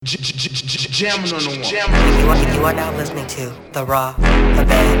Jamming on the one. You are now listening to The Raw, The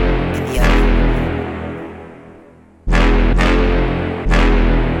Bad, and The Ugly.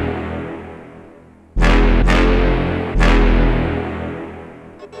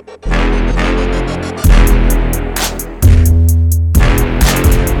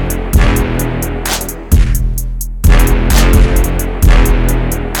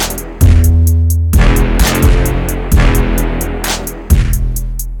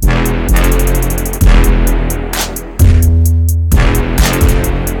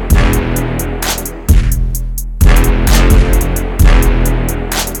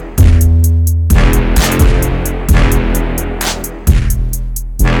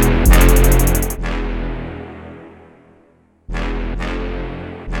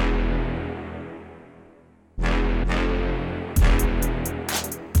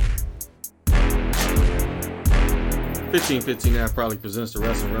 Now probably presents the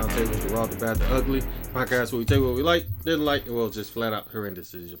Wrestling Roundtable, The Raw, The Bad, The Ugly podcast where we tell you what we like, didn't like, and well, just flat out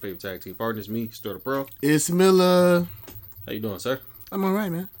horrendous. This is your favorite tag team partners, me, Sterldapearl ItzMilla. How you doing, sir? I'm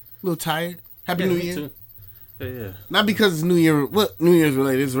alright, man. A little tired. Happy New Year. Too. Yeah. Not because it's New Year. What New Year's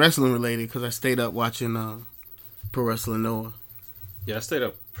related? It's wrestling related because I stayed up watching Pro Wrestling Noah. Yeah, I stayed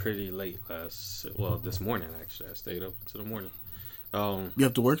up pretty late this morning actually. I stayed up until the morning. You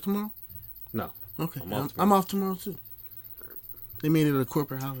have to work tomorrow? No. Okay. I'm off tomorrow too. They made it a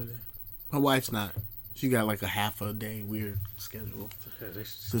corporate holiday. My wife's not. She got like a half a day weird schedule. Yeah,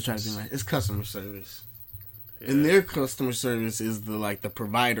 So try to be like, it's customer service. Yeah. And their customer service is the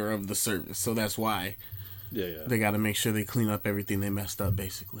provider of the service. So that's why they got to make sure they clean up everything they messed up,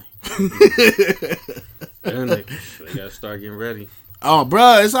 basically. And they got to start getting ready. Oh,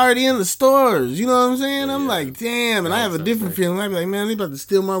 bruh, it's already in the stores. You know what I'm saying? Yeah, I'm like, damn. And I have a different feeling. I'd be like, man, they about to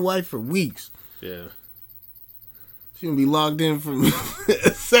steal my wife for weeks. Yeah. She gonna be logged in from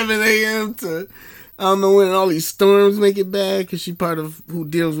 7 a.m. to I don't know when all these storms make it bad because she part of who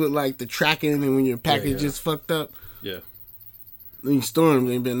deals with like the tracking and when your package is fucked up. Yeah. These storms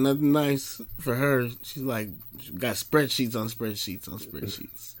ain't been nothing nice for her. She's like, she got spreadsheets on spreadsheets on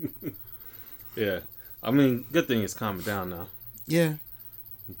spreadsheets. Yeah. I mean, good thing it's calming down now. Yeah.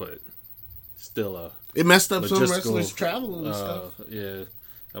 But still it messed up some wrestlers' travel and stuff. Yeah.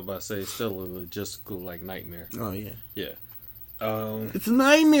 I'm about to say it's still a logistical nightmare. Oh yeah. Yeah. It's a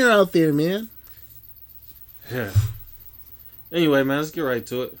nightmare out there, man. Yeah. Anyway, man, let's get right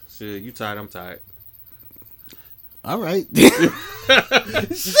to it. Shit, you tired, I'm tired. All right. Just put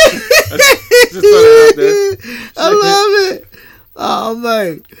it out there. I love it. Oh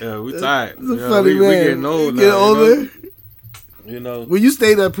man. Yeah, we tired. It's funny, man. We getting old now. Get older. You know. Well, you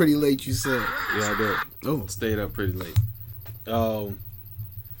stayed up pretty late, you said. Yeah, I did. Oh. Stayed up pretty late.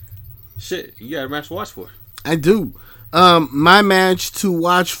 Shit, you got a match to watch for. I do. My match to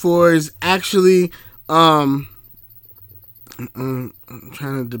watch for is actually I'm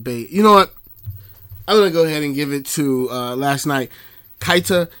trying to debate. You know what? I'm gonna go ahead and give it to last night.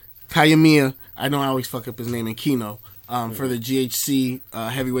 Kaito Kiyomiya. I know I always fuck up his name in Kenoh. For the GHC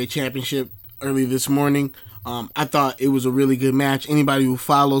Heavyweight Championship early this morning. I thought it was a really good match. Anybody who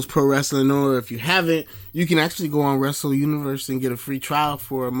follows pro wrestling, or if you haven't, you can actually go on Wrestle Universe and get a free trial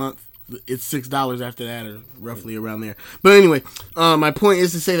for a month. It's $6 after that, or roughly around there. But anyway, my point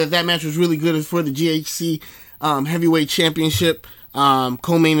is to say that match was really good. It's for the GHC Heavyweight Championship,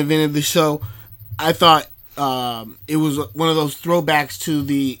 co-main event of the show. I thought it was one of those throwbacks to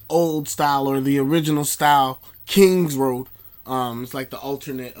the old style or the original style King's Road. It's like the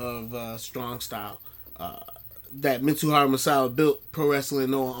alternate of Strong Style that Mitsuharu Misawa built Pro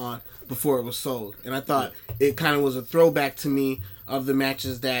Wrestling Noah on before it was sold. And I thought it kind of was a throwback to me of the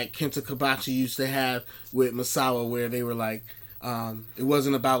matches that Kenta Kobachi used to have with Misawa, where they were like, it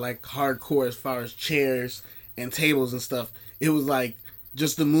wasn't about like hardcore as far as chairs and tables and stuff. It was like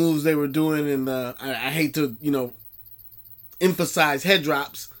just the moves they were doing, and I hate to, emphasize head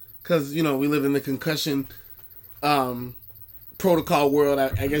drops because, we live in the concussion protocol world,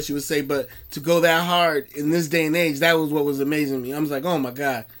 I guess you would say, but to go that hard in this day and age, that was what was amazing me. I was like, oh my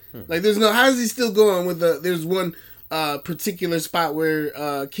God. Like, how is he still going with there's one particular spot where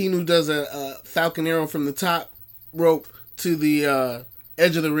Kenoh does a falcon arrow from the top rope to the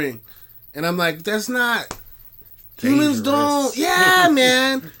edge of the ring. And I'm like, that's not... Humans don't... Yeah,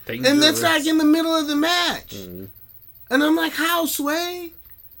 man. And that's like in the middle of the match. Mm-hmm. And I'm like, how, Sway?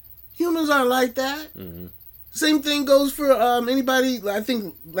 Humans aren't like that. Mm-hmm. Same thing goes for anybody. I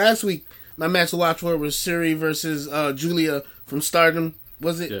think last week my match to watch for was Suri versus Julia from Stardom.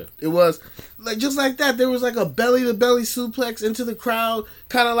 Was it? Yeah. It was. Like, just like that, there was like a belly-to-belly suplex into the crowd,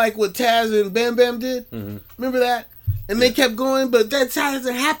 kind of like what Taz and Bam Bam did. Mm-hmm. Remember that? And they kept going, but that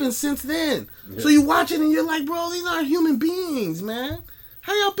hasn't happened since then. Yeah. So you watch it and you're like, bro, these aren't human beings, man.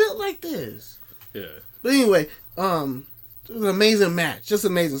 How y'all built like this? Yeah. But anyway, it was an amazing match. Just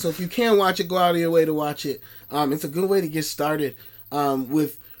amazing. So if you can watch it, go out of your way to watch it. It's a good way to get started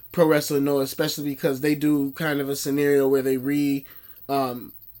with Pro Wrestling Noah, especially because they do kind of a scenario where they I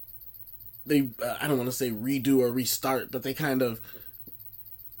don't want to say redo or restart, but they kind of,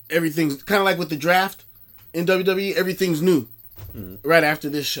 everything's kind of like with the draft in WWE, everything's new right after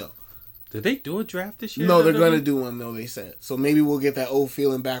this show. Did they do a draft this year? No, they're going to do one, though, they said. So maybe we'll get that old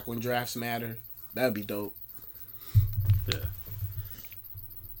feeling back when drafts matter. That'd be dope. Yeah.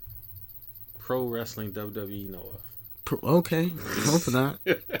 Pro Wrestling WWE Noah. Okay. Hope not.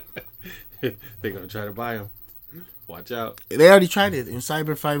 They're going to try to buy him. Watch out. They already tried it, and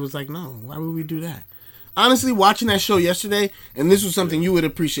Cyberfight was like, no, why would we do that? Honestly, watching that show yesterday, and this was something you would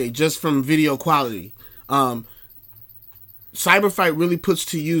appreciate just from video quality. Cyberfight really puts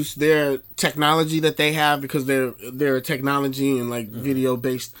to use their technology that they have because they're a technology and like video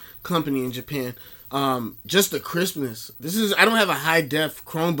based company in Japan. Just the crispness. I don't have a high def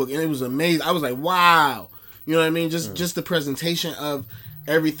Chromebook, and it was amazing. I was like, wow, you know what I mean? Just the presentation of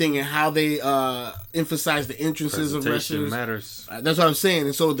everything and how they emphasize the entrances of wrestlers matters. That's what I'm saying.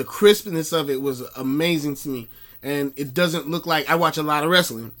 And so the crispness of it was amazing to me. And it doesn't look like, I watch a lot of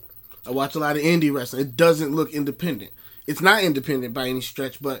wrestling. I watch a lot of indie wrestling. It doesn't look independent. It's not independent by any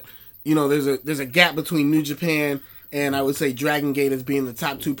stretch, but you know, there's a gap between New Japan and I would say Dragon Gate as being the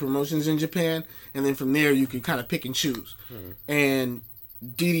top two promotions in Japan, and then from there you can kind of pick and choose. And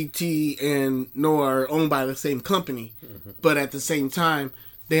DDT and Noah are owned by the same company, but at the same time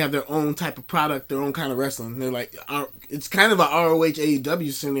they have their own type of product, their own kind of wrestling. They're like, it's kind of a ROH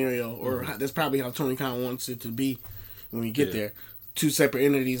AEW scenario, or that's probably how Tony Khan wants it to be when we get there. Two separate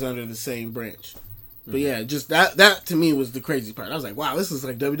entities under the same branch. But yeah, just that to me was the crazy part. I was like, wow, this is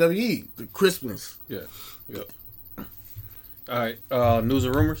like WWE. The crispness. Yeah. Yep. All right. News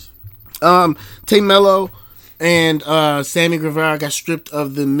and rumors. Tay Mello and Sammy Guevara got stripped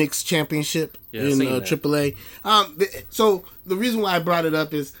of the mixed championship in AAA. So the reason why I brought it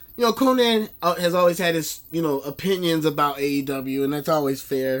up is, you know, Conan has always had his, you know, opinions about AEW, and that's always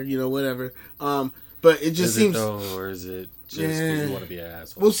fair, you know, whatever. But it just seems. Is it though, or is it just because you want to be an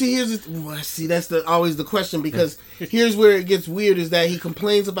asshole? Well, see, that's always the question, because here's where it gets weird: is that he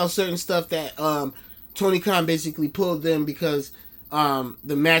complains about certain stuff that Tony Khan basically pulled them because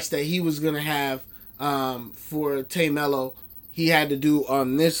the match that he was gonna have for Tay Mello, he had to do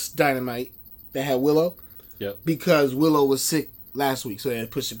on this Dynamite that had Willow. Yep. Because Willow was sick last week, so they had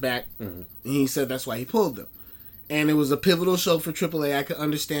to push it back. And he said that's why he pulled them. And it was a pivotal show for AAA. I could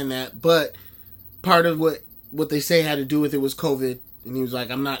understand that, but part of what they say had to do with it was COVID, and he was like,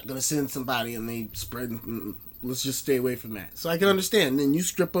 I'm not gonna send somebody and they spread. Let's just stay away from that. So I can understand. And then you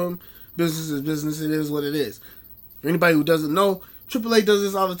strip them. Business is business. It is what it is. For anybody who doesn't know, AAA does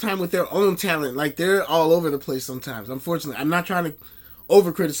this all the time with their own talent. Like, they're all over the place sometimes. Unfortunately, I'm not trying to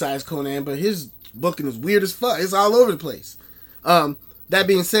over criticize Conan, but his booking is weird as fuck. It's all over the place. That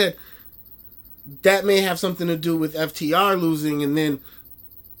being said, that may have something to do with FTR losing, and then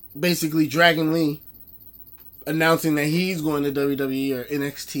basically Dragon Lee announcing that he's going to WWE or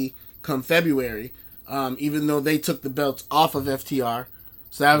NXT come February, even though they took the belts off of FTR.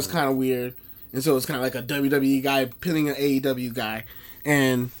 So that was kind of weird. And so it's kind of like a WWE guy pinning an AEW guy.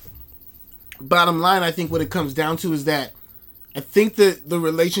 And bottom line, I think what it comes down to is that I think that the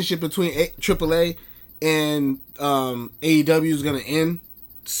relationship between AAA and AEW is going to end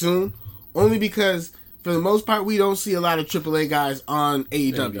soon. Only because, for the most part, we don't see a lot of AAA guys on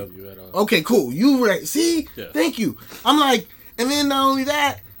AEW. At all. Okay, cool. You right. See? Yeah. Thank you. I'm like, and then not only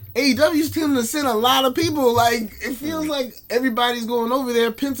that, AEW's tending to send a lot of people. Like, it feels like everybody's going over there.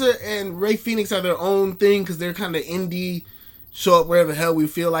 Penta and Ray Phoenix are their own thing because they're kind of indie, show up wherever the hell we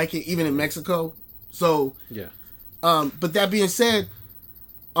feel like it, even in Mexico. So, yeah. But that being said,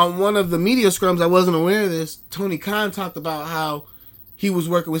 on one of the media scrums, I wasn't aware of this, Tony Khan talked about how he was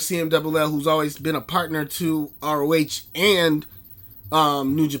working with CMLL, who's always been a partner to ROH and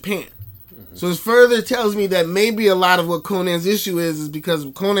New Japan. So this further tells me that maybe a lot of what Conan's issue is because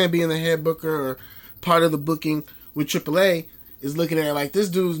Conan being the head booker or part of the booking with AAA is looking at it like, this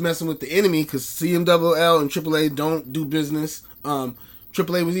dude's messing with the enemy because CMLL and AAA don't do business.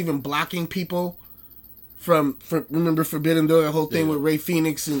 AAA was even blocking people remember Forbidden Door, the whole thing with Ray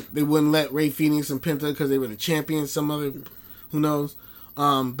Phoenix, and they wouldn't let Ray Phoenix and Penta because they were the champions, some other, who knows.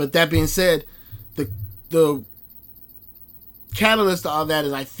 But that being said, the catalyst to all that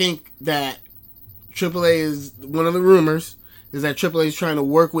is I think that AAA is, one of the rumors is that AAA is trying to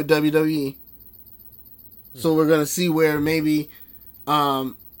work with WWE So we're gonna see where maybe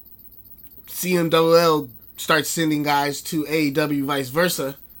CMLL starts sending guys to AEW, vice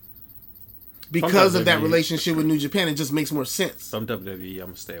versa. Because of that relationship with New Japan, it just makes more sense. From WWE, I'm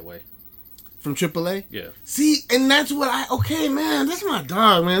gonna stay away. From AAA? Yeah. See, and that's what okay, man, that's my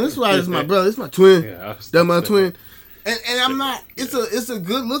dog, man. That's why it's my brother. It's my twin. Yeah, that's my twin. And I'm not. It's a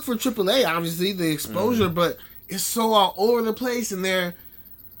good look for AAA. Obviously, the exposure, but it's so all over the place, and man,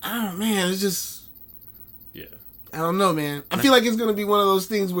 it's just. Yeah. I don't know, man. I feel like it's gonna be one of those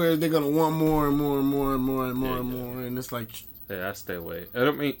things where they're gonna want more and more and more and more and more and more, and it's like. Yeah, I stay away.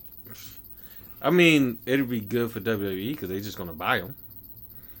 I mean, it'd be good for WWE because they're just gonna buy them.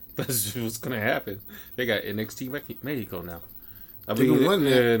 That's what's gonna happen. They got NXT Mexico now. I mean,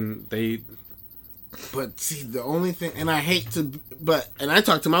 and they. But see, the only thing, and I hate to, and I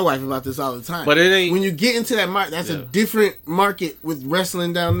talk to my wife about this all the time. But it ain't. When you get into that market, that's a different market with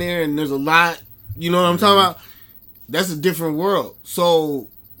wrestling down there, and there's a lot. You know what I'm talking about? That's a different world. So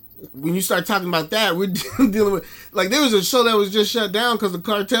when you start talking about that, we're dealing with like there was a show that was just shut down because the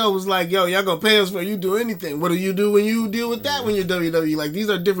cartel was like, "Yo, y'all gonna pay us for you do anything? What do you do when you deal with that when you're WWE? Like these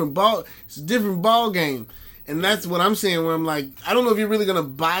are it's a different ball game." And that's what I'm saying, where I'm like, I don't know if you're really going to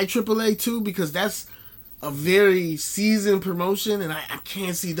buy AAA too, because that's a very seasoned promotion, and I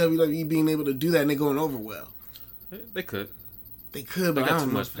can't see WWE being able to do that, and they're going over well. They could. They could, but they got I don't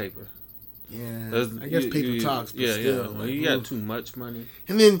too know. much paper. Yeah, I guess paper talks, but still. Well, like, you got too much money.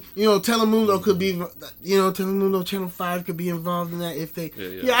 And then, Telemundo could be, Telemundo Channel 5 could be involved in that if they...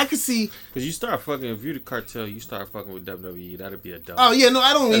 Yeah, I could see... Because you start fucking, if you're the cartel, you start fucking with WWE, that'd be a dumb... Oh, yeah, no,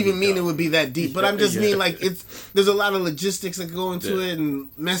 I don't even mean it would be that deep, but I'm just mean, like, there's a lot of logistics that go into it,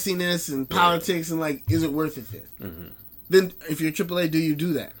 and messiness, and politics, and, like, is it worth it then? Mm-hmm. Then, if you're AAA, do you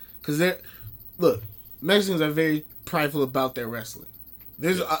do that? Because look, Mexicans are very prideful about their wrestling.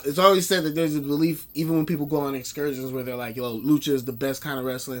 It's always said that there's a belief, even when people go on excursions, where they're like, yo, lucha is the best kind of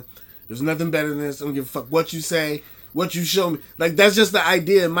wrestling. There's nothing better than this. I don't give a fuck what you say, what you show me. Like, that's just the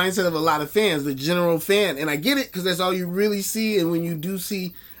idea and mindset of a lot of fans, the general fan. And I get it, because that's all you really see. And when you do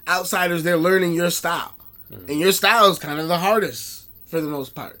see outsiders, they're learning your style. Mm-hmm. And your style is kind of the hardest, for the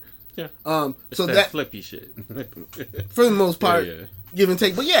most part. Yeah. It's so that flippy shit. For the most part, give and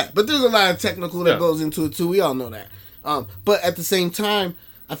take. But there's a lot of technical that goes into it, too. We all know that. But at the same time,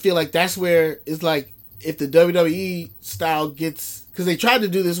 I feel like that's where it's like, if the WWE style gets... Because they tried to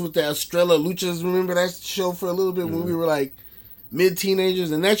do this with the Estrella Luchas. Remember that show for a little bit when we were like mid-teenagers?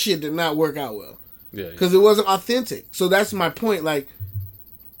 And that shit did not work out well. Because it wasn't authentic. So that's my point. Like,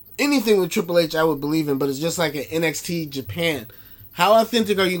 anything with Triple H I would believe in, but it's just like an NXT Japan. How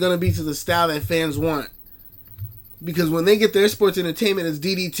authentic are you going to be to the style that fans want? Because when they get their sports entertainment, it's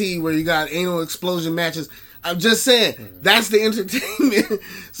DDT, where you got anal explosion matches... I'm just saying, that's the entertainment.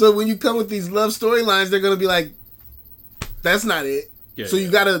 So when you come with these love storylines, they're gonna be like, that's not it. So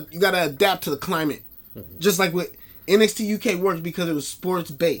you gotta adapt to the climate. Mm-hmm. Just like with NXT UK worked because it was sports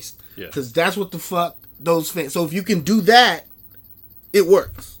based. Because that's what the fuck those fans. So if you can do that, it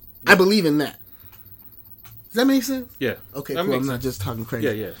works. I believe in that. Does that make sense? Yeah. Okay, cool. I'm not just talking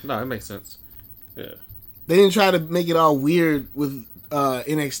crazy. Yeah. No, it makes sense. Yeah. They didn't try to make it all weird with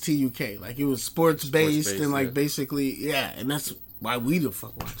NXT UK. Like, it was sports based and like basically, and that's why we the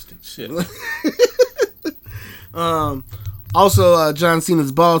fuck watched it. Shit. Also, John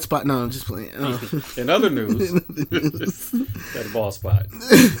Cena's bald spot. No, I'm just playing. In other news, got a bald spot.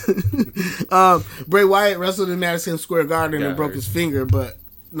 Bray Wyatt wrestled in Madison Square Garden and broke his finger, but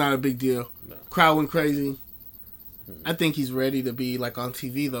not a big deal. No. Crowd went crazy. I think he's ready to be like on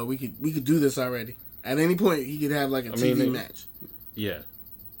TV though. We could do this already. At any point, he could have like a TV match. Yeah.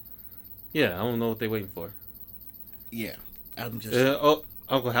 Yeah, I don't know what they're waiting for. Yeah, I'm just...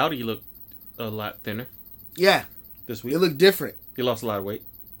 Uncle Howdy, you look a lot thinner. Yeah. This week. It looked different. He lost a lot of weight.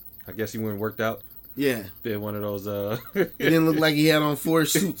 I guess he went and worked out. Yeah. Did one of those... It didn't look like he had on 4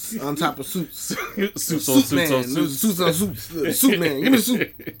 suits on top of suits. Suits on suits on suits. Suits on suits. Suit man. Give me a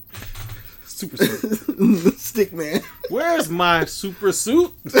suit. Super suit. Stick man. Where's my super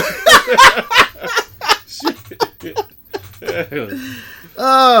suit?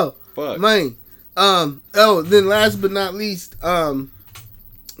 Oh, fuck, man. Then last but not least, what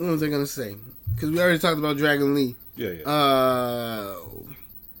was I gonna say? Because we already talked about Dragon Lee.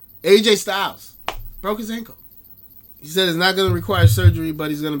 AJ Styles broke his ankle. He said it's not gonna require surgery, but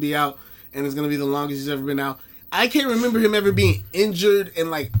he's gonna be out, and it's gonna be the longest he's ever been out. I can't remember him ever being injured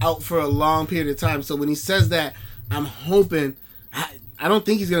and like out for a long period of time. So when he says that, I'm hoping. I don't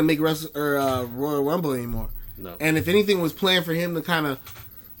think he's gonna make Royal Rumble anymore. No. And if anything was planned for him to kind of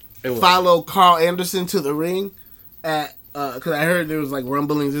follow Carl Anderson to the ring at because I heard there was like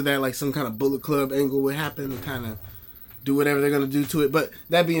rumblings of that, like some kind of Bullet Club angle would happen and kind of do whatever they're gonna do to it. But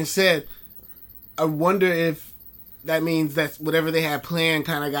that being said, I wonder if that means that whatever they had planned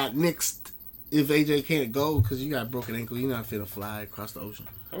kind of got nixed. If AJ can't go because you got a broken ankle, you're not fit to fly across the ocean.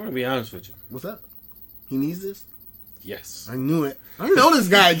 I'm gonna be honest with you. What's up? He needs this? Yes. I knew it. I know this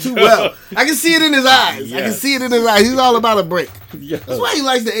guy too well. I can see it in his eyes. Yes. I can see it in his eyes. He's all about a break. Yes. That's why he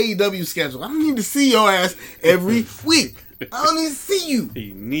likes the AEW schedule. I don't need to see your ass every week. I don't need to see you.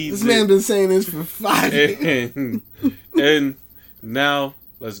 He needs This man been saying this for 5 years. And now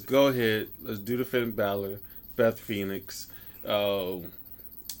let's go ahead. Let's do the Finn Balor, Beth Phoenix,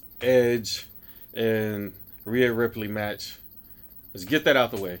 Edge, and Rhea Ripley match. Let's get that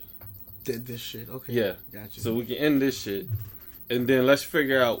out the way. Did this shit. Okay. Yeah. Gotcha. So we can end this shit. And then let's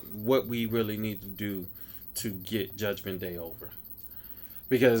figure out what we really need to do to get Judgment Day over.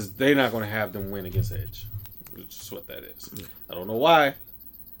 Because they're not going to have them win against Edge. Which is what that is. Yeah. I don't know why,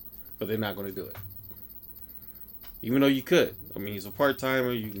 but they're not going to do it. Even though you could. I mean, he's a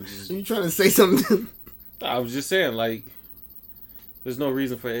part-timer. You can just... Are you trying to say something? I was just saying, like, there's no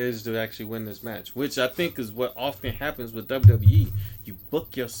reason for Edge to actually win this match, which I think is what often happens with WWE. You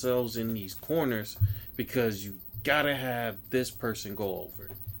book yourselves in these corners because you gotta have this person go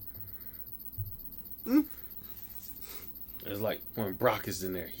over. It's like when Brock is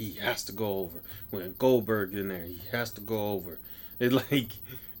in there, he has to go over. When Goldberg in there, he has to go over.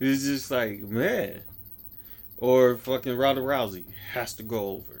 It's just like, man. Or fucking Ronda Rousey has to go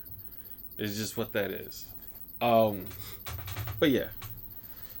over. It's just what that is. But yeah.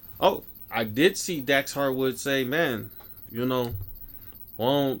 Oh, I did see Dax Harwood say, man,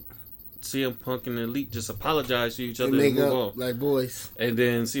 won't CM Punk and Elite just apologize to each other and move on. Like boys. And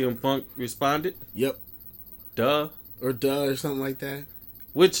then CM Punk responded. Yep. Duh. Or duh or something like that.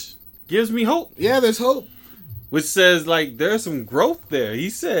 Which gives me hope. Yeah, there's hope. Which says, like, there's some growth there.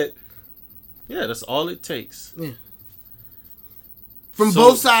 He said, yeah, that's all it takes. Yeah. From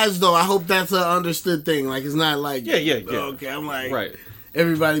both sides, though, I hope that's an understood thing. Like, it's not like... Yeah. Okay, I'm like... Right.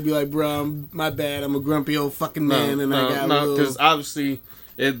 Everybody be like, bro, my bad. I'm a grumpy old fucking man. No, because obviously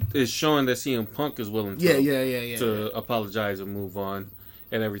it is showing that CM Punk is willing to apologize and move on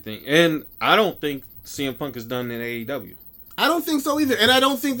and everything. And I don't think CM Punk is done in AEW. I don't think so either. And I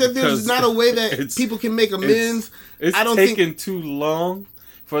don't think that there's not a way that people can make amends. It's I don't taken too long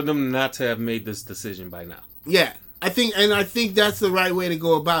for them not to have made this decision by now. Yeah. I think that's the right way to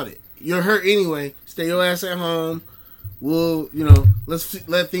go about it. You're hurt anyway. Stay your ass at home. We'll, let's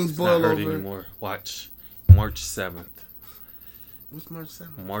let things boil over. It's not hurt anymore. Watch March 7th. What's March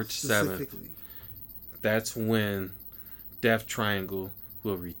 7th? March 7th. That's when Death Triangle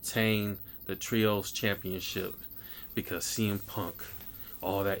will retain the Trios Championship because CM Punk,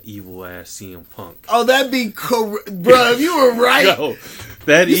 all that evil ass CM Punk. Oh, that'd be correct, bro. If you were right. Yo,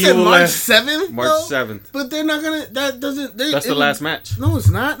 that you evil said March ass 7th. March 7th. But they're not gonna. That doesn't. That's the last match. No, it's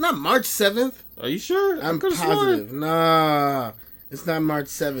not. Not March 7th. Are you sure? I'm positive. Nah, it's not March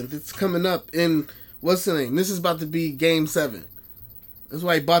 7th. It's coming up in what's the name? This is about to be Game 7. That's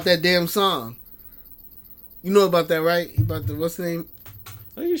why he bought that damn song. You know about that, right? He bought the what's the name?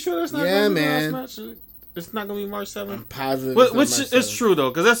 Are you sure that's not gonna be man. the last match? It's not gonna be March 7th. I'm positive. Which is true though,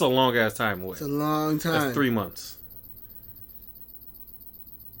 because that's a long ass time away. It's a long time. That's 3 months.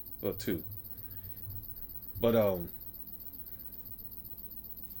 Well, 2. But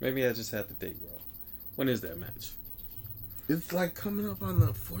maybe I just had the date wrong. When is that match? It's like coming up on the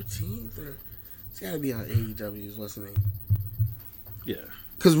 14th, or it's got to be on AEW's what's the name? Yeah,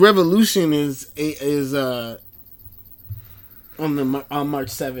 because Revolution is on March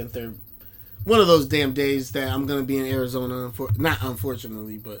 7th, or one of those damn days that I'm gonna be in Arizona. Not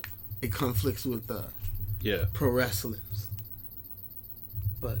unfortunately, but it conflicts with pro wrestling.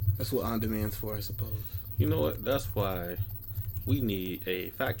 But that's what on demand's for, I suppose. You know what? That's why we need a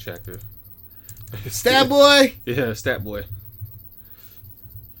fact checker. Stat boy? Yeah, stat boy.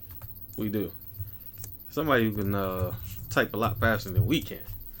 We do. Somebody who can type a lot faster than we can.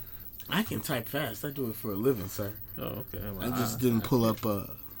 I can type fast. I do it for a living, sir. Oh, okay. Well, I just didn't pull up.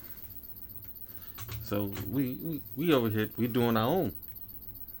 So we over here. We doing our own.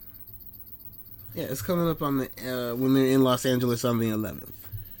 Yeah, it's coming up on the when they're in Los Angeles on the 11th.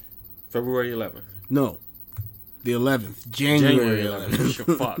 February 11th. No, the 11th. January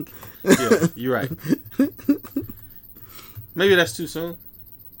 11th. Fuck. Yeah, you're right. Maybe that's too soon.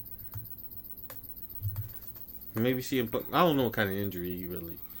 Maybe CM Punk. I don't know what kind of injury he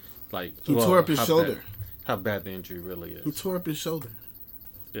really like. He tore up his shoulder. How bad the injury really is. He tore up his shoulder.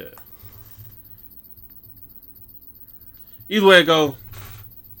 Yeah. Either way it go,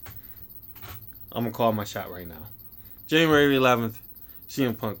 I'm gonna call my shot right now. January 11th,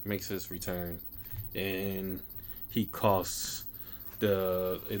 CM Punk makes his return, and he costs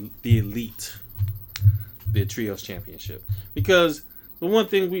the Elite the Trios Championship. Because the one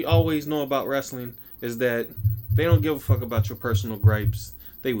thing we always know about wrestling is that they don't give a fuck about your personal gripes.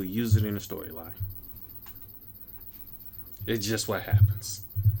 They will use it in a storyline. It's just what happens.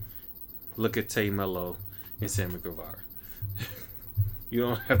 Look at Tay Mello and Sammy Guevara. You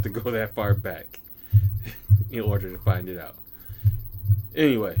don't have to go that far back in order to find it out.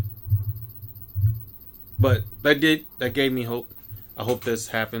 Anyway. But that gave me hope. I hope this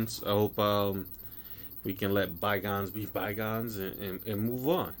happens. I hope we can let bygones be bygones and move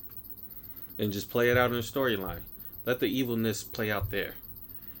on. And just play it out in a storyline. Let the evilness play out there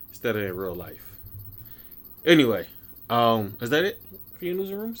instead of in real life. Anyway, is that it for your news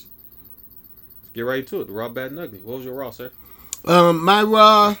and rumors? Let's get right into it. The Raw, Bad and Ugly. What was your Raw, sir? My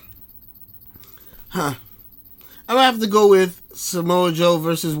Raw, I'm gonna have to go with Samoa Joe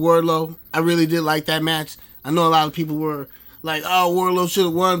versus Warlow. I really did like that match. I know a lot of people were like, "Oh, Warlow should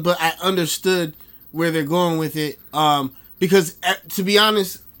have won," but I understood where they're going with it. Because to be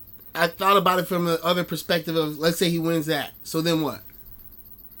honest, I thought about it from the other perspective of, let's say he wins that. So then what?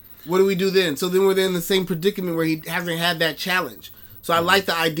 What do we do then? So then we're in the same predicament where he hasn't had that challenge. So I like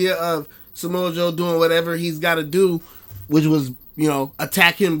the idea of Samoa Joe doing whatever he's got to do, which was,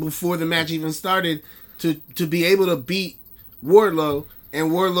 attack him before the match even started to be able to beat Wardlow, and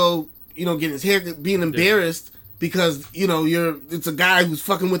Wardlow, getting his hair, being embarrassed because, it's a guy who's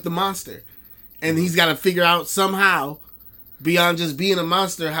fucking with the monster. And he's got to figure out somehow, beyond just being a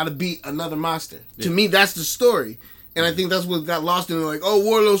monster, how to beat another monster. Yeah. To me, that's the story. And I think that's what got lost in it. Like, oh,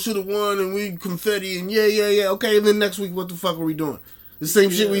 Warlow should have won, and we confetti, and yeah. Okay, and then next week, what the fuck are we doing? The same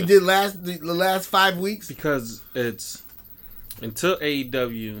shit we did the last 5 weeks? Because it's until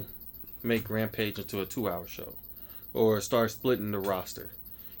AEW make Rampage into a 2-hour show or start splitting the roster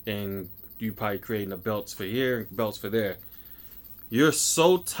and you probably creating the belts for here, belts for there. You're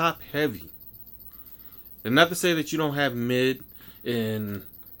so top heavy. And not to say that you don't have mid and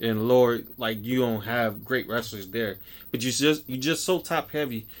lower, like you don't have great wrestlers there, but you just so top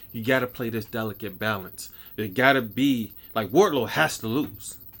heavy. You got to play this delicate balance. It got to be like Wardlow has to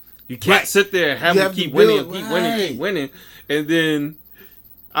lose. You can't sit there and have him keep winning, and then,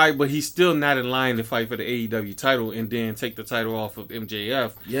 but he's still not in line to fight for the AEW title, and then take the title off of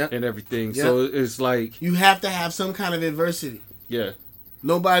MJF and everything. Yep. So it's like you have to have some kind of adversity. Yeah.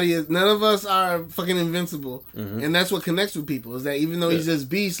 None of us are fucking invincible. Mm-hmm. And that's what connects with people, is that even though he's this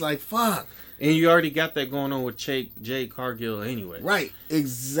beast, like, fuck. And you already got that going on with Jade Cargill anyway. Right.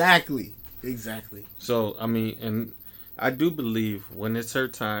 Exactly. So, I mean, and I do believe when it's her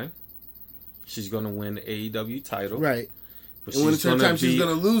time, she's going to win the AEW title. Right. But when it's her time, she's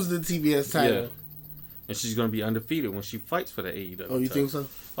going to lose the TBS title. Yeah. And she's going to be undefeated when she fights for the AEW title. Oh, you think so?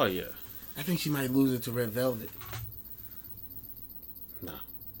 Oh, yeah. I think she might lose it to Red Velvet. No.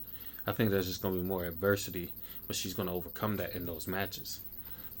 I think there's just going to be more adversity, but she's going to overcome that in those matches.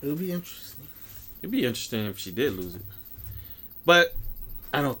 It'll be interesting. It'd be interesting if she did lose it. But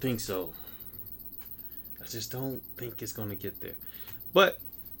I don't think so. I just don't think it's going to get there. But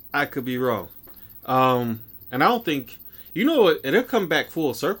I could be wrong. And I don't think, it'll come back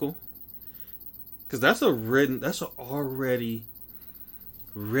full circle. Because that's an already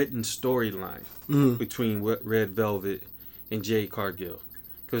written storyline between Red Velvet and Jade Cargill.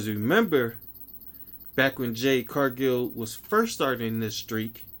 Because remember, back when Jade Cargill was first starting this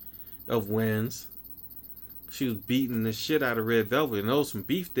streak of wins, she was beating the shit out of Red Velvet. And there was some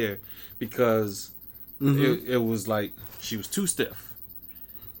beef there because it was like she was too stiff.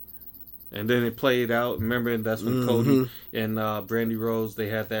 And then it played out. Remember, that's when Cody and Brandy Rose, they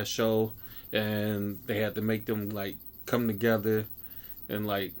had that show. And they had to make them, like, come together and,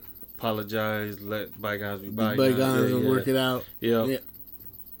 like, apologize, let bygones be bygones. And work it out. Yep. Yeah.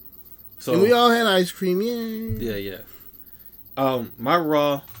 So, and we all had ice cream, yeah. Yeah. My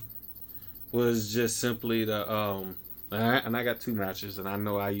Raw was just simply and I got 2 matches, and I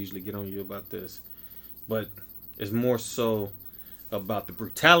know I usually get on you about this, but it's more so about the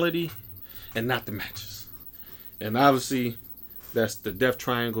brutality and not the matches. And obviously, that's the Death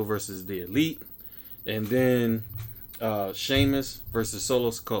Triangle versus the Elite, and then Sheamus versus Solo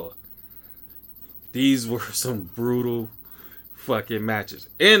Sikoa. These were some brutal fucking matches,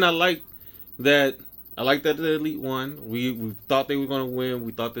 and I like that the Elite won. We thought they were going to win.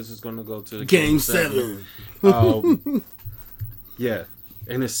 We thought this was going to go to the Game 7. Yeah,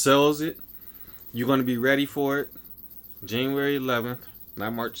 and it sells it. You're going to be ready for it. January 11th,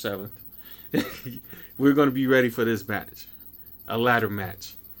 not March 7th. We're going to be ready for this match. A ladder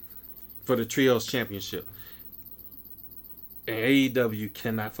match for the Trios Championship. And AEW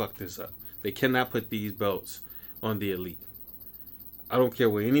cannot fuck this up. They cannot put these belts on the Elite. I don't care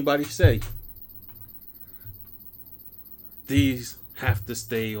what anybody say. These have to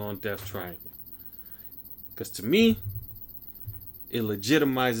stay on Death Triangle. Because to me, it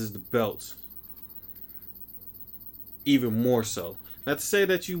legitimizes the belts even more so. Not to say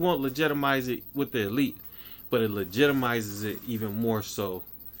that you won't legitimize it with the Elite, but it legitimizes it even more so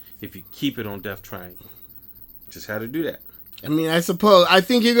if you keep it on Death Triangle. Just had to do that. I mean, I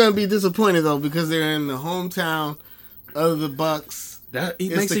think you're going to be disappointed, though, because they're in the hometown of the Bucks. It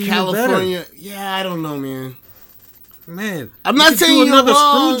it's makes the it California. Even better. Yeah, I don't know, man. Man, I'm not saying you're another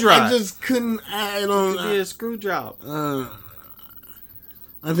wrong. screw drive. I just couldn't. I don't. It could be a screw job.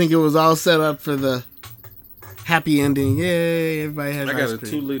 I think it was all set up for the happy ending. Yay! Everybody has. I got ice a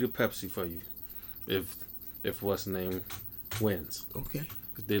cream. 2-liter Pepsi for you. If what's the name wins. Okay.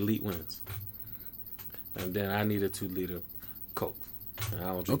 If the Elite wins. And then I need a 2-liter Coke. And I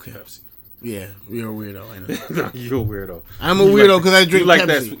don't drink Pepsi. Yeah, you're a weirdo. I know. No, you're a weirdo. I'm a weirdo because I drink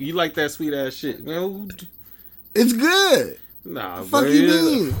Pepsi. You like that sweet ass shit, man. It's good. Nah, fuck you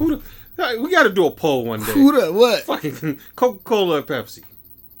mean? We got to do a poll one day. Who the what? Fucking Coca-Cola or Pepsi?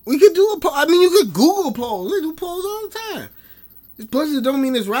 We could do a poll. I mean, you could Google polls. They do polls all the time. Plus, it don't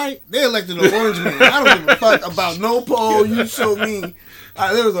mean it's right. They elected an orange man. I don't give a fuck about no poll you show me.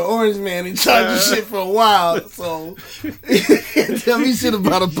 There was an orange man in charge of shit for a while, so tell me shit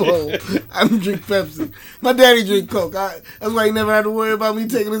about a poll. I don't drink Pepsi. My daddy drink Coke. That's why he never had to worry about me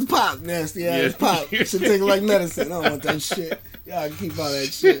taking his pop. Nasty ass pop. Should take it like medicine. I don't want that shit. Y'all keep all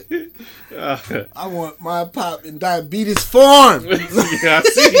that shit. I want my pop in diabetes form. Yeah, I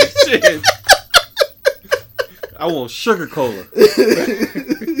see shit. I want sugar cola.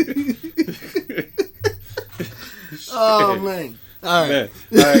 Oh man. All right.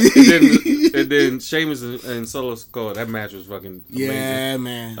 And then Sheamus and Solo Sikoa, that match was fucking amazing. Yeah,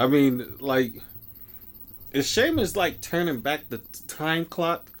 man. I mean, like, is Sheamus like turning back the time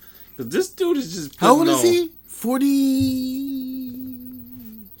clock? Because this dude is just. How old is he? 40.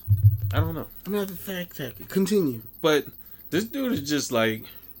 I don't know. I'm gonna have to fact check it. Continue. But this dude is just like.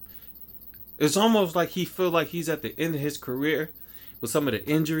 It's almost like he feels like he's at the end of his career with some of the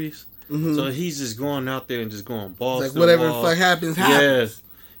injuries. Mm-hmm. So he's just going out there and just going balls. Like whatever the fuck happens. Yes.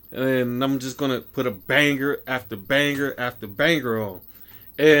 And I'm just going to put a banger after banger after banger on.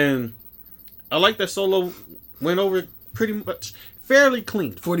 And I like that Solo went over pretty much fairly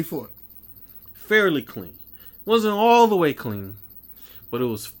clean. 44. Fairly clean. Wasn't all the way clean, but it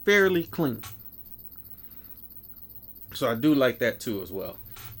was fairly clean. So I do like that too as well.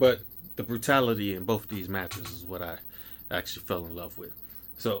 But the brutality in both these matches is what I actually fell in love with.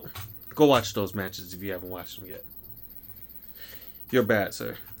 So go watch those matches if you haven't watched them yet. You're bad,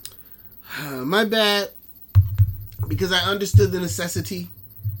 sir. My bad. Because I understood the necessity.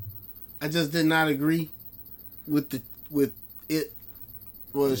 I just did not agree with it.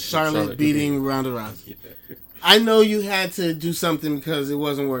 Was Charlotte beating Ronda Rousey. Yeah. I know you had to do something because it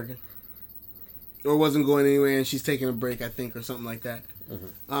wasn't working. Or wasn't going anywhere and she's taking a break, I think, or something like that.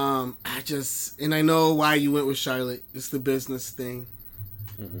 Mm-hmm. And I know why you went with Charlotte. It's the business thing.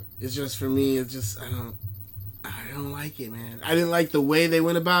 Mm-hmm. It's just, for me, I don't like it, man. I didn't like the way they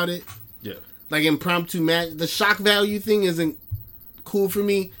went about it. Yeah. Like impromptu match. The shock value thing isn't cool for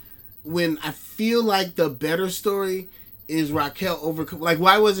me. When I feel like the better story is Raquel overcome. Like,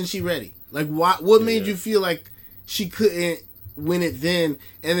 why wasn't she ready? Like, what made you feel like she couldn't win it then?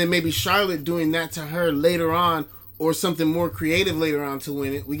 And then maybe Charlotte doing that to her later on, or something more creative later on to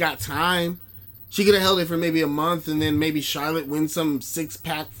win it. We got time. She could have held it for maybe a month, and then maybe Charlotte wins some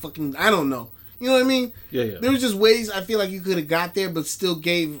 6-pack fucking. I don't know. You know what I mean? Yeah. There was just ways I feel like you could have got there, but still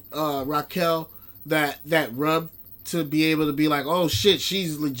gave Raquel that rub to be able to be like, oh shit,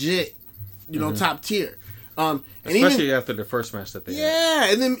 she's legit. You know, top tier. And especially even, after the first match that they had.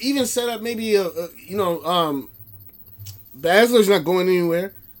 Yeah, and then even set up maybe Baszler's not going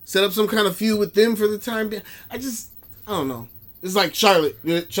anywhere. Set up some kind of feud with them for the time being. I don't know. It's like Charlotte.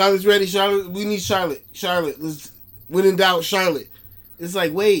 Charlotte's ready. Charlotte, we need Charlotte. Charlotte, let's when in doubt, Charlotte. It's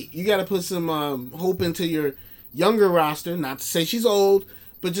like, wait, you got to put some hope into your younger roster. Not to say she's old,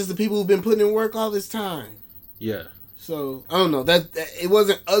 but just the people who've been putting in work all this time. Yeah. So I don't know. That it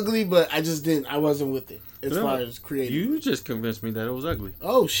wasn't ugly, but I wasn't with it as far as creative. You just convinced me that it was ugly.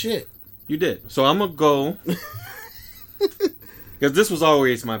 Oh shit. You did. So I'm gonna go because this was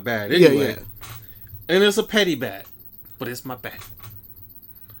always my bad anyway. Yeah. And it's a petty bad, but it's my bad.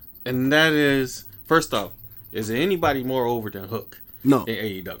 And that is, first off, is there anybody more over than Hook? No. In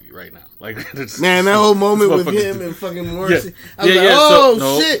AEW right now. Like, man, that whole moment with him and fucking Morrissey. I was like,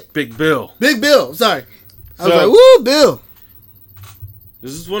 oh shit. Big Bill. Big Bill. Sorry. I was like, woo, Bill.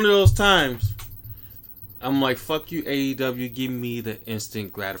 This is one of those times I'm like, fuck you, AEW, give me the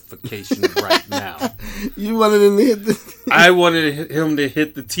instant gratification right now. You wanted him to hit the... I wanted him to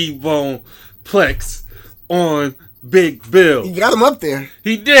hit the T-Bone Plex on Big Bill. You got him up there.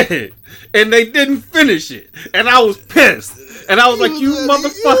 He did. And they didn't finish it. And I was pissed. And I was like, you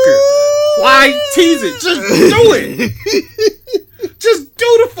motherfucker. Why tease it? Just do it. Just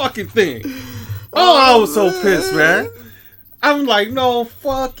do the fucking thing. Oh, I was so pissed, man. I'm like, no,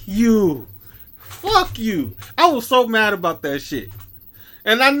 fuck you. Fuck you. I was so mad about that shit.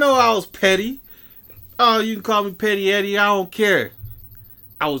 And I know I was petty. Oh, you can call me Petty Eddie. I don't care.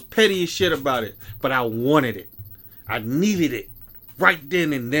 I was petty as shit about it. But I wanted it. I needed it. Right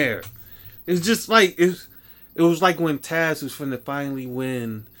then and there. It's just like, it was like when Taz was finna finally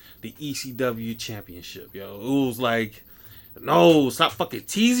win the ECW championship, yo. It was like, no, stop fucking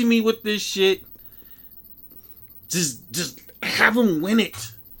teasing me with this shit. Just have him win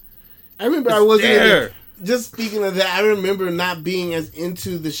it. I remember I wasn't there. Just speaking of that, I remember not being as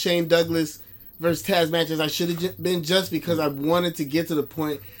into the Shane Douglas versus Taz match as I should have been, just because I wanted to get to the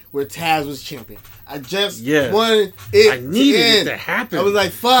point where Taz was champion. I just wanted it. I needed to end. It to happen. I was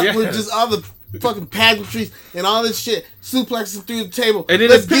like, fuck with just all the fucking pageantries and all this shit, suplexing through the table. And then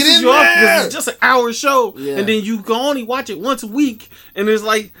Let's it get pisses in you off there. because it's just an hour show, Yeah. and then you can only watch it once a week, and it's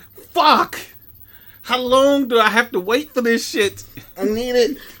like, fuck. How long do I have to wait for this shit? I need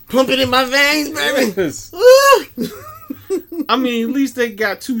it. Pump it in my veins, baby. Yes. I mean, at least they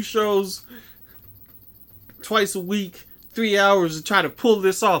got 2 shows twice a week, 3 hours to try to pull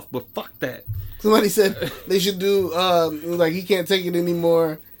this off, but fuck that. Somebody said they should do, like, he can't take it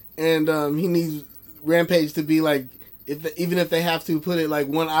anymore, and he needs Rampage to be like, even if they have to put it like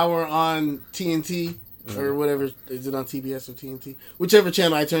 1 hour on TNT, or whatever, is it on TBS or TNT? Whichever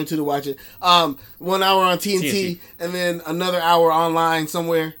channel I turn to watch it. 1 hour on TNT, and then another hour online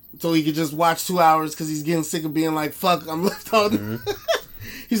somewhere, so he could just watch 2 hours because he's getting sick of being like, fuck, I'm left on.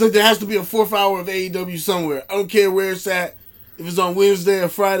 He's like, there has to be a 4th hour of AEW somewhere. I don't care where it's at. If it's on Wednesday or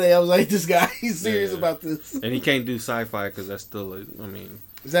Friday, I was like, this guy, he's serious about this. And he can't do sci-fi because that's still, I mean...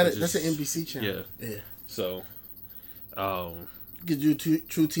 Is that it? That's an NBC channel. Yeah. So, you could do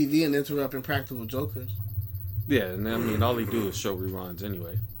True TV and interrupt Impractical Jokers. Yeah, and I mean, all they do is show reruns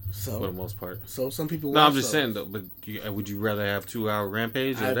anyway, so, for the most part. So some people. No, I'm just saying though. But would you rather have 2 hour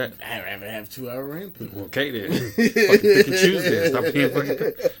Rampage or that? I'd rather have 2 hour Rampage. Okay then. Fucking pick and choose then. Stop being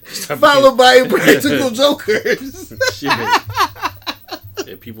fucking. Followed by Impractical Jokers. Shit.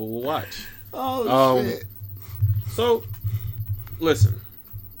 Yeah, people will watch. Oh shit. So, listen.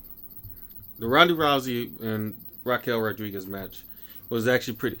 The Ronda Rousey and Raquel Rodriguez match was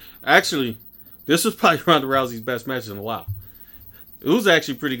actually pretty. Actually, this was probably Ronda Rousey's best match in a while. It was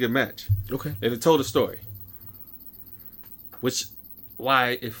actually a pretty good match. Okay. And it told a story. Which,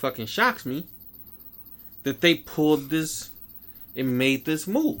 why it fucking shocks me that they pulled this and made this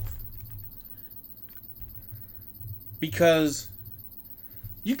move. Because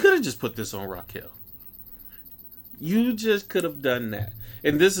you could have just put this on Raquel. You just could have done that.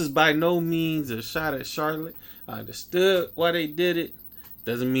 And this is by no means a shot at Charlotte. I understood why they did it.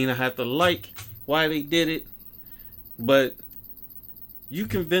 Doesn't mean I have to like why they did it. But you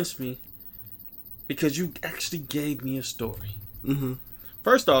convinced me because you actually gave me a story. Mm-hmm.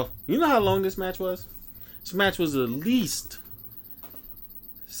 First off, you know how long this match was? This match was at least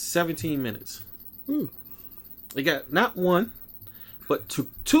 17 minutes. They got not one, but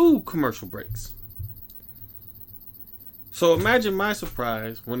two commercial breaks. So imagine my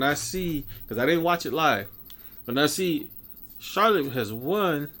surprise when I see, because I didn't watch it live, when I see Charlotte has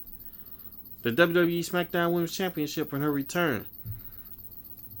won the WWE SmackDown Women's Championship in her return.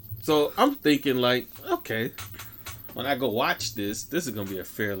 So I'm thinking like, okay, when I go watch this is going to be a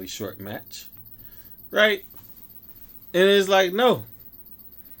fairly short match. Right? And it's like, no,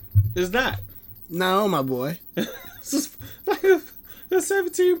 it's not. No, my boy. It's just like a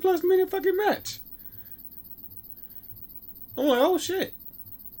 17 plus minute fucking match. I'm like, oh shit.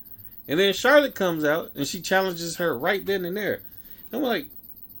 And then Charlotte comes out and she challenges her right then and there. I'm like,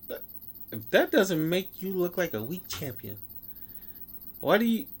 if that doesn't make you look like a weak champion, why do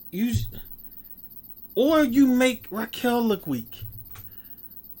you or you make Raquel look weak?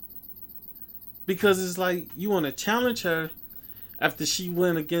 Because it's like you want to challenge her after she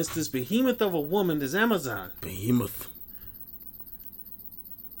went against this behemoth of a woman, this Amazon. Behemoth.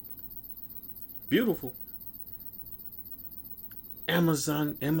 Beautiful.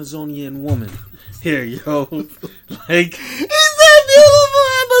 Amazonian woman. Here, yo. Like, is that beautiful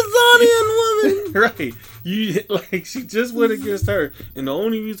Amazonian woman? Right. You like she just went against her. And the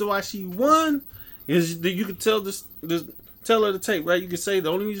only reason why she won is that you could tell this tell her to tape, right? You can say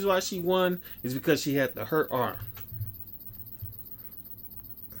the only reason why she won is because she had the hurt arm.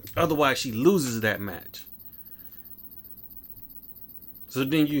 Otherwise, she loses that match. So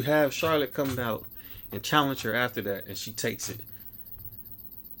then you have Charlotte come out and challenge her after that, and she takes it.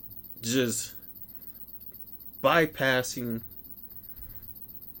 Just bypassing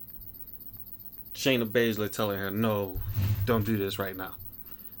Shayna Baszler, telling her, no, don't do this right now.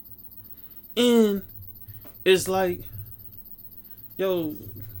 And it's like, yo,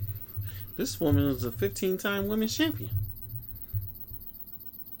 this woman is a 15-time women's champion.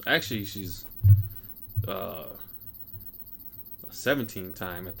 Actually, she's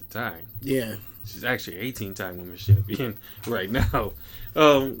 17-time at the time. Yeah. She's actually 18-time women's champion right now.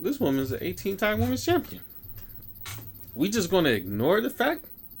 This woman's an 18-time women's champion. We just going to ignore the fact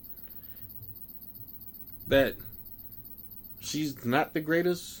that she's not the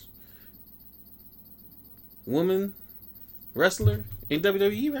greatest woman wrestler in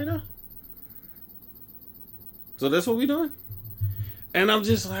WWE right now? So that's what we doing? And I'm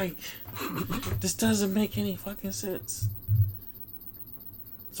just like, this doesn't make any fucking sense.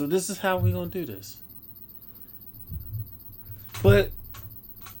 So this is how we gonna do this. But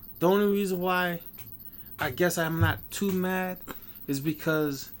the only reason why I guess I'm not too mad is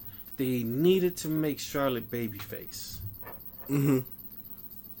because they needed to make Charlotte babyface. Mm-hmm.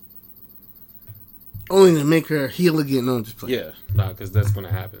 Only to make her heel again. No, I'm just playing. Yeah, no, because that's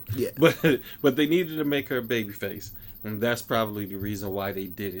gonna happen. Yeah. But they needed to make her babyface. And that's probably the reason why they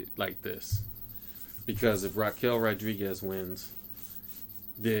did it like this. Because if Raquel Rodriguez wins,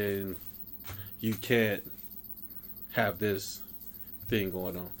 then you can't have this thing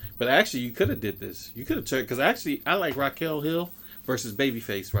going on. But actually, you could have did this. You could have checked. Because actually, I like Raquel Hill versus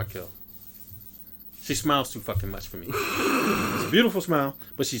babyface Raquel. She smiles too fucking much for me. It's a beautiful smile,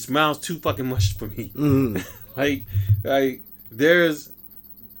 but she smiles too fucking much for me. Mm. like, there's...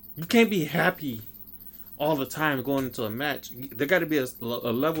 You can't be happy all the time going into a match. There got to be a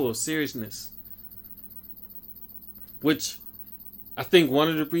level of seriousness, which I think one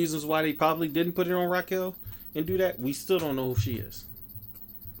of the reasons why they probably didn't put it on Raquel and do that, we still don't know who she is.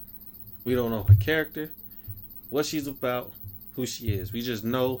 We don't know her character, what she's about, who she is. We just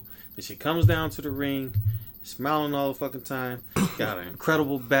know that she comes down to the ring, smiling all the fucking time, got an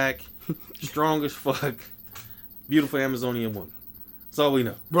incredible back, strong as fuck, beautiful Amazonian woman. That's all we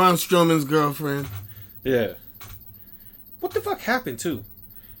know. Braun Strowman's girlfriend. Yeah. What the fuck happened too?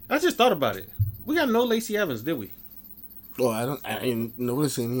 I just thought about it. We got no Lacey Evans, did we? Oh, I ain't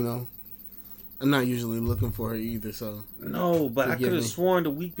noticing, you know. I'm not usually looking for her either, so. No, but I could have sworn the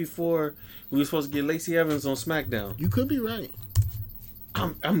week before we were supposed to get Lacey Evans on SmackDown. You could be right.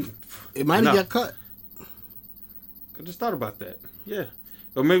 It might have got cut. I just thought about that. Yeah.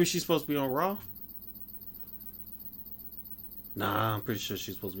 Or maybe she's supposed to be on Raw. Nah, I'm pretty sure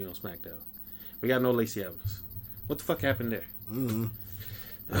she's supposed to be on SmackDown. We got no Lacey Evans. What the fuck happened there? Mm-hmm.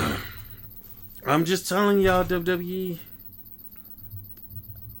 I'm just telling y'all, WWE,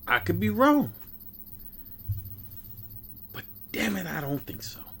 I could be wrong. But damn it, I don't think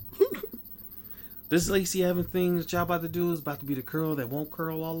so. This Lacey Evans thing that y'all about to do is about to be the curl that won't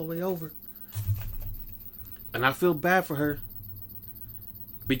curl all the way over. And I feel bad for her.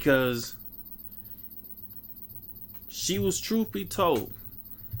 Because she was, truth be told,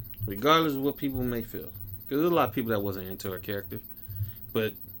 regardless of what people may feel. Because there's a lot of people that wasn't into her character.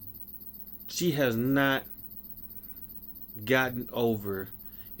 But she has not gotten over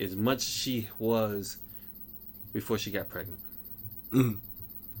as much as she was before she got pregnant. Mm-hmm.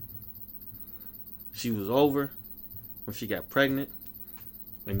 She was over when she got pregnant.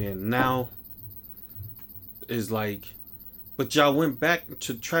 And then now is like, but y'all went back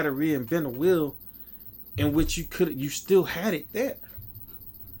to try to reinvent a wheel in which you still had it there.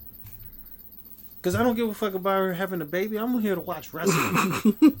 Because I don't give a fuck about her having a baby. I'm here to watch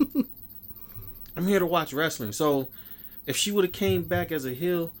wrestling. I'm here to watch wrestling. So if she would have came back as a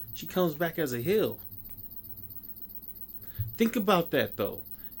heel, she comes back as a heel. Think about that though.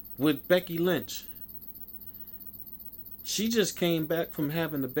 With Becky Lynch. She just came back from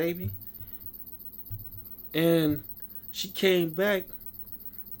having a baby. And she came back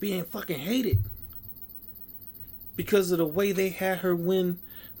being fucking hated. Because of the way they had her win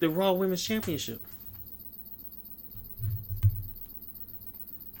the Raw Women's Championship.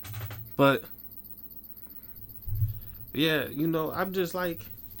 But yeah, you know, I'm just like,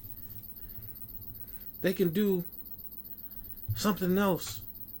 they can do something else.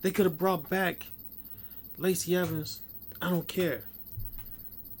 They could have brought back Lacey Evans. I don't care.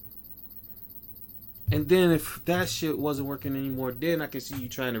 And then if that shit wasn't working anymore, then I can see you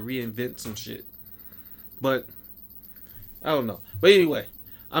trying to reinvent some shit. But I don't know. But anyway,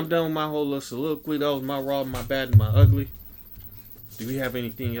 I'm done with my whole little soliloquy. That was my raw, my bad, and my ugly. Do we have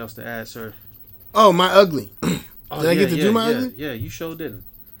anything else to add, sir? Oh, my ugly. Did I get to do my yeah, ugly? Yeah, you sure didn't.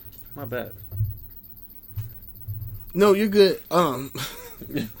 My bad. No, you're good. I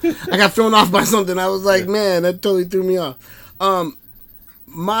got thrown off by something. I was like, man, that totally threw me off.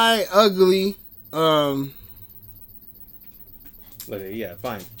 My ugly. Look at it, you gotta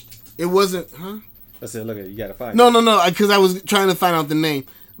find. It wasn't, huh? I said, look at it, you gotta find. No, because I was trying to find out the name.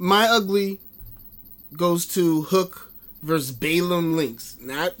 My ugly goes to Hook versus Balaam Lynx.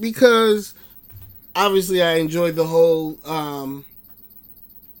 Not because, obviously, I enjoyed the whole,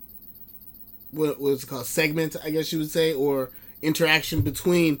 what was it called? Segment, I guess you would say, or interaction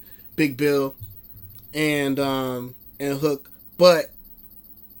between Big Bill and Hook. But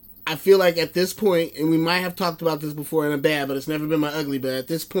I feel like at this point, and we might have talked about this before in a bad, but it's never been my ugly, but at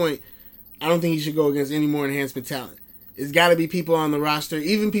this point, I don't think he should go against any more enhancement talent. It's got to be people on the roster,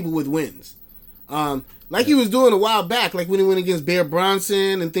 even people with wins. Like he was doing a while back, like when he went against Bear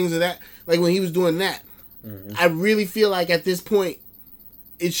Bronson and things of that, like when he was doing that. Mm-hmm. I really feel like at this point,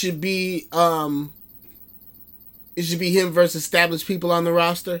 it should be him versus established people on the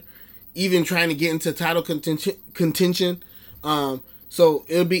roster, even trying to get into title contention. So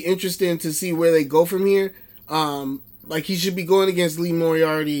it'll be interesting to see where they go from here. Like he should be going against Lee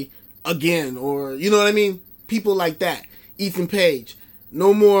Moriarty again, or you know what I mean? People like that. Ethan Page.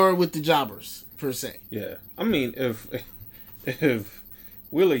 No more with the jobbers, per se. Yeah. I mean, if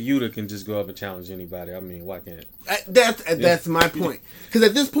Wheeler Yuta can just go up and challenge anybody, I mean, why can't? That's my point. Because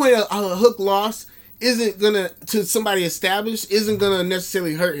at this point, a Hook loss isn't gonna, to somebody established, isn't gonna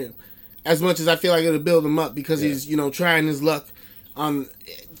necessarily hurt him as much as I feel like it'll build him up because he's, trying his luck on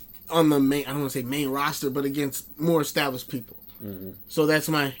the main, I don't want to say main roster, but against more established people. Mm-hmm. So that's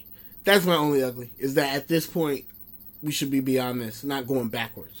my only ugly, is that at this point we should be beyond this, not going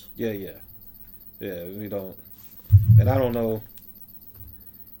backwards. Yeah, we don't, and I don't know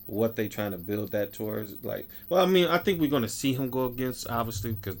what they trying to build that towards. Like, well, I mean, I think we're going to see him go against,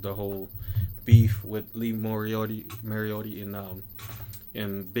 obviously, because the whole beef with Lee Moriarty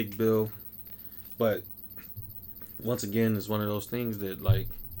and Big Bill. But once again, it's one of those things that, like,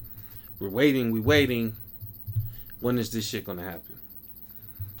 we're waiting. When is this shit going to happen?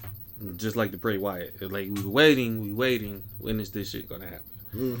 Just like the Bray Wyatt. Like, we waiting. When is this shit going to happen?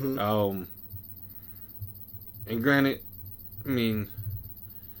 Mm-hmm. And granted, I mean,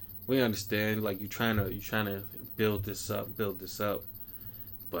 we understand, like, you're trying to build this up,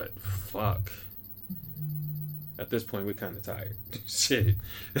 but fuck. At this point, we're kind of tired. Shit.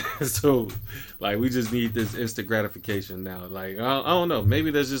 So, like, we just need this instant gratification now. Like, I don't know.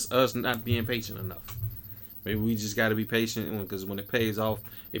 Maybe that's just us not being patient enough. Maybe we just got to be patient, because when it pays off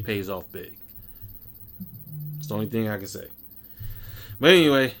big. It's the only thing I can say. But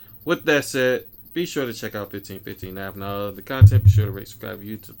anyway, with that said, be sure to check out 1515 app. Now, the content, be sure to rate, subscribe to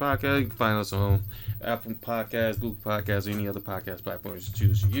YouTube podcast. You can find us on Apple Podcasts, Google Podcasts, or any other podcast platforms you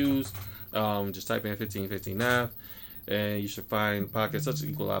choose to use. Just type in 1515 app, and you should find podcasts such as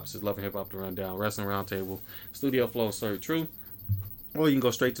Equal Opposites, Love and Hip Hop, The Rundown, Wrestling Roundtable, Studio Flow, Story True. Or you can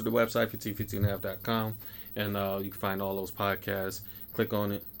go straight to the website, 1515app.com, and you can find all those podcasts. Click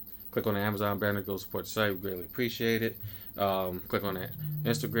on it. Click on the Amazon banner. Go support the site. We greatly appreciate it. Click on that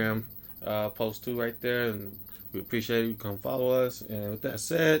Instagram post too right there, and we appreciate it. You come follow us. And with that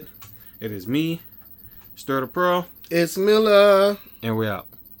said, it is me, Sterldapearl ItzMilla, and we're out.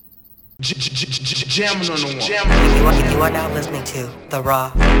 Jamming on the one. You are now listening to The Raw,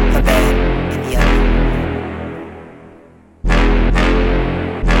 The Bad, and the Ugly.